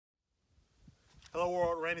Hello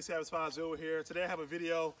world, Randy Savage 50 here. Today I have a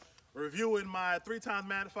video reviewing my 3x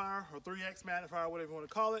magnifier or 3x magnifier, whatever you want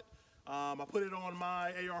to call it. I put it on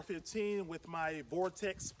my AR-15 with my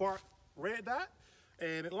Vortex Spark red dot,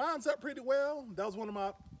 and it lines up pretty well. That was one of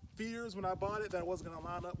my fears when I bought it, that it wasn't going to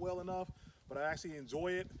line up well enough, but I actually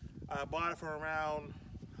enjoy it. I bought it for around,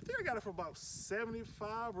 I think I got it for about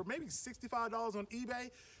 $75 or maybe $65 on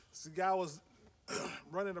eBay. This guy was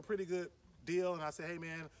running a pretty good deal, and I said, hey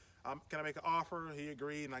man, can I make an offer? He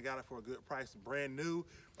agreed, and I got it for a good price, brand new.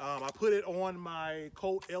 I put it on my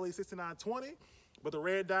Colt LE6920, but the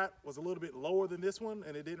red dot was a little bit lower than this one,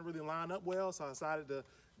 and it didn't really line up well, so I decided to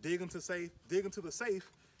dig into the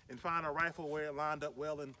safe and find a rifle where it lined up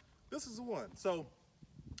well, and this is the one. So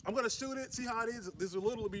I'm gonna shoot it, see how it is. This will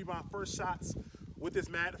literally be my first shots with this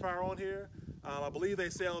magnifier on here. I believe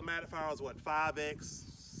they sell magnifiers, what,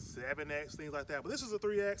 5X, 7X, things like that, but this is a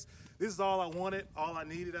 3X. This is all I wanted, all I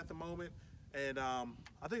needed at the moment, and I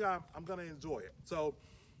think I'm gonna enjoy it. So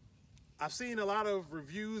I've seen a lot of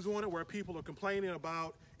reviews on it where people are complaining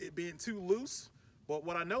about it being too loose, but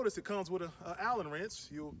what I noticed, it comes with a Allen wrench.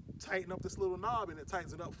 You tighten up this little knob and it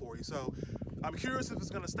tightens it up for you. So I'm curious if it's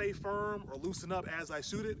gonna stay firm or loosen up as I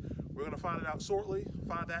shoot it. We're gonna find that out shortly.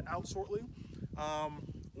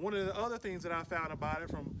 One of the other things that I found about it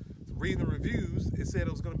from reading the reviews, it said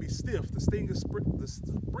it was going to be stiff. The spring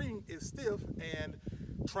is stiff, and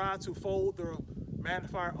try to fold the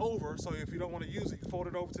magnifier over. So if you don't want to use it, you fold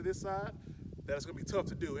it over to this side. That's going to be tough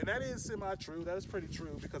to do, and that is semi-true. That is pretty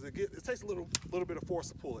true because it takes a little bit of force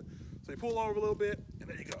to pull it. So you pull over a little bit, and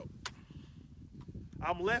there you go.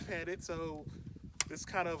 I'm left-handed, so it's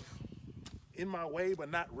kind of in my way, but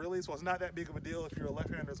not really. So it's not that big of a deal if you're a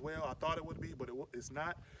left-hander as well. I thought it would be, but it's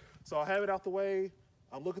not. So I have it out the way.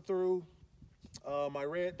 I'm looking through my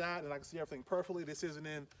red dot, and I can see everything perfectly. It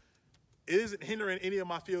isn't hindering any of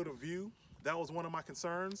my field of view. That was one of my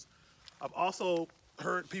concerns. I've also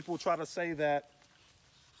heard people try to say that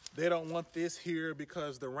they don't want this here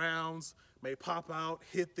because the rounds may pop out,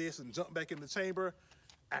 hit this, and jump back in the chamber.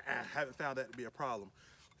 I haven't found that to be a problem.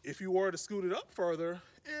 If you were to scoot it up further,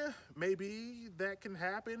 maybe that can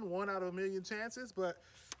happen, 1 out of a million chances, but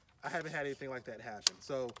I haven't had anything like that happen.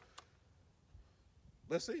 So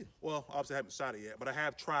let's see. Well, obviously I haven't shot it yet, but I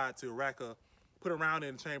have tried to put a round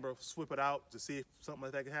in the chamber, swip it out to see if something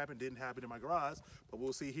like that can happen. Didn't happen in my garage, but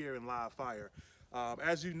we'll see here in live fire.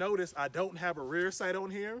 As you notice, I don't have a rear sight on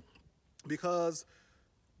here because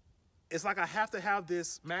it's like I have to have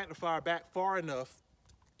this magnifier back far enough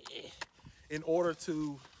in order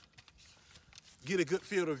to get a good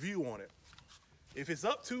field of view on it. If it's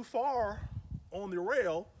up too far on the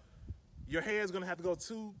rail, your head's gonna have to go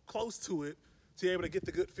too close to it to be able to get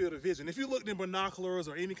the good field of vision. If you looked in binoculars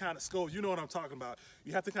or any kind of scope, you know what I'm talking about.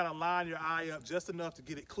 You have to kind of line your eye up just enough to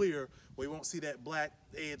get it clear where you won't see that black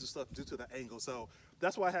edge and stuff due to the angle. So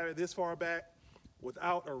that's why I have it this far back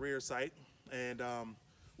without a rear sight, and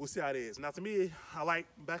we'll see how it is. Now to me, I like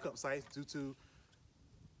backup sights due to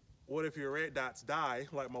what if your red dots die,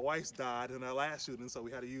 like my wife's died in our last shooting, so we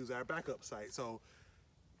had to use our backup sight. So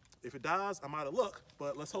if it dies, I'm out of luck,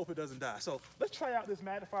 but let's hope it doesn't die. So let's try out this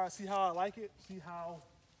magnifier, see how I like it, see how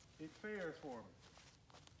it fares for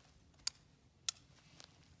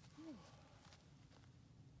me.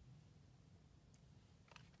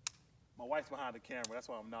 My wife's behind the camera, that's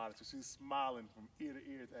why I'm nodding. So she's smiling from ear to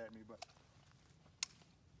ear at me, but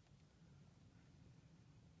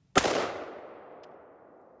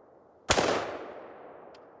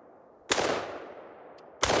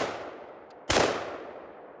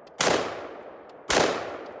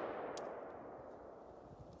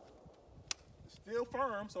still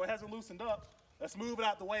firm, so it hasn't loosened up. Let's move it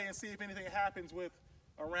out the way and see if anything happens with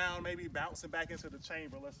a round maybe bouncing back into the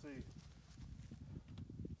chamber. Let's see.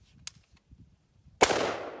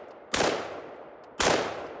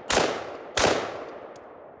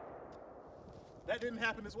 That didn't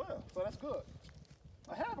happen as well, so that's good.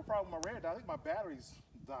 I have a problem with my red dot. I think my battery's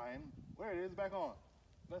dying. Where it is, back on.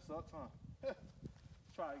 That sucks, huh? Let's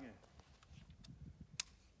try again.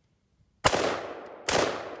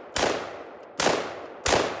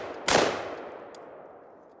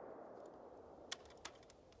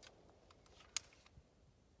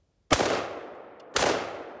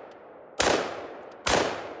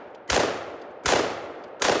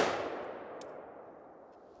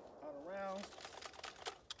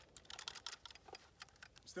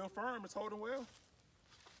 Still firm, it's holding well.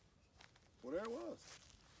 Well, there it was.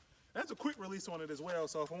 That's a quick release on it as well,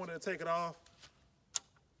 so if I wanted to take it off,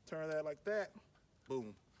 turn that like that,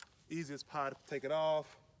 boom. Easiest pod to take it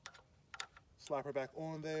off, slap her back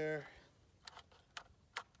on there.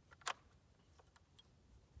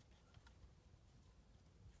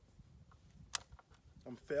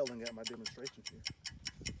 I'm failing at my demonstration here.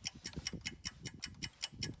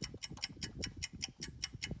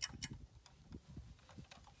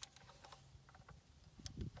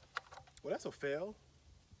 Well, that's a fail.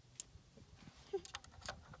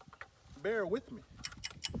 Bear with me.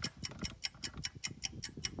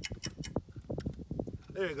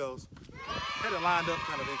 There it goes. Had it lined up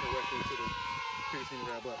kind of incorrectly to the previous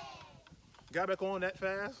grab, but got back on that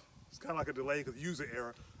fast. It's kind of like a delay because user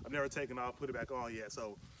error. I've never taken off, put it back on yet,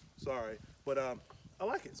 so sorry. But I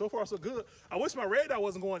like it. So far, so good. I wish my red dot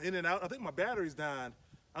wasn't going in and out. I think my battery's dying.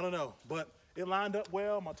 I don't know, but it lined up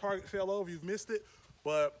well. My target fell over. You've missed it,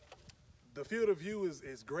 but the field of view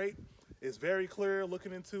is great. It's very clear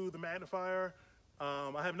looking into the magnifier.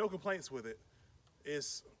 I have no complaints with it.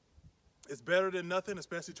 It's better than nothing,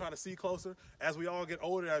 especially trying to see closer. As we all get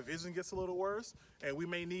older, our vision gets a little worse, and we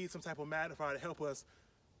may need some type of magnifier to help us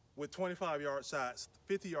with 25-yard shots,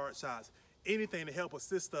 50-yard shots, anything to help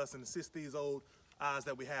assist us and assist these old eyes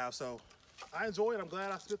that we have. So I enjoy it. I'm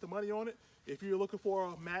glad I spent the money on it. If you're looking for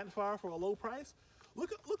a magnifier for a low price,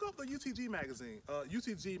 look up the UTG magazine,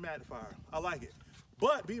 UTG magnifier. I like it.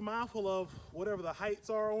 But be mindful of whatever the heights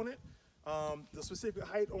are on it. The specific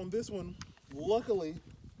height on this one, luckily,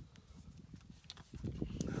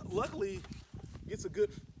 it's a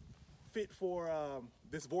good fit for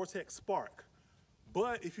this Vortex Spark.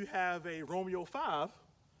 But if you have a Romeo 5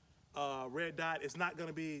 red dot, it's not going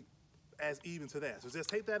to be as even to that. So just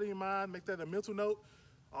take that in your mind, make that a mental note.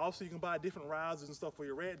 Also, you can buy different risers and stuff for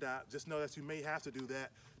your red dot. Just know that you may have to do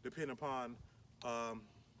that depending upon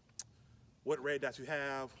what red dots you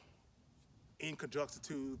have in conjunction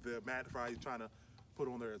to the magnifier you're trying to put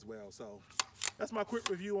on there as well. So that's my quick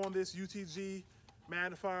review on this UTG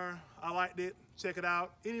magnifier. I liked it. Check it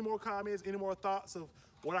out. Any more comments, any more thoughts of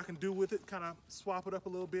what I can do with it, kind of swap it up a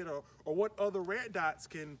little bit, or what other red dots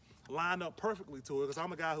can line up perfectly to it, because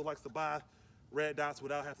I'm a guy who likes to buy red dots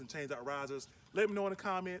without having to change out risers. Let me know in the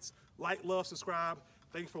comments. Like, love, subscribe.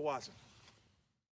 Thanks for watching.